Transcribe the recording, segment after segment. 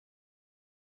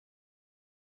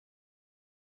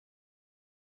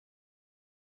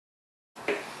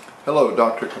Hello,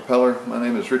 Dr. Capeller. My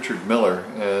name is Richard Miller,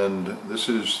 and this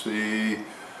is the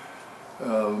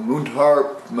Jews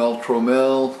Harp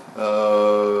Meltromel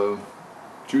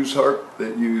Jews Harp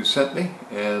that you sent me,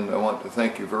 and I want to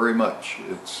thank you very much.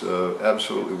 It's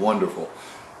absolutely wonderful.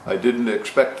 I didn't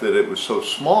expect that it was so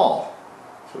small,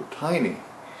 so tiny,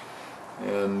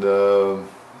 and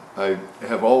I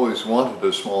have always wanted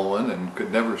a small one and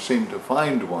could never seem to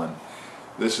find one.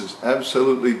 This is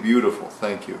absolutely beautiful.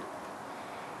 Thank you.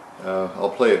 I'll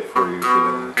play it for you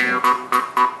today.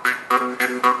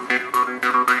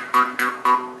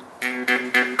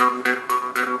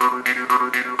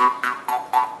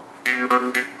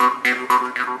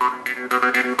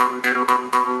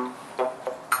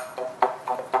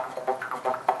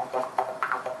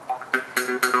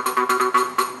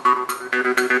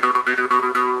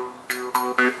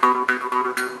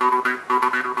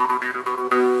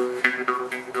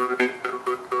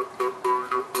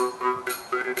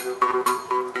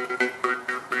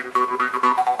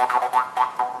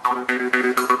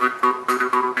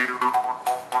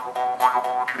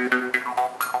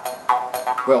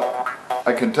 Well,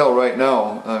 I can tell right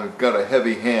now I've got a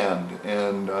heavy hand,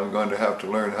 and I'm going to have to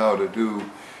learn how to do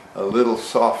a little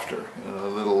softer and a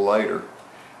little lighter,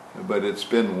 but it's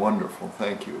been wonderful.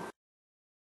 Thank you.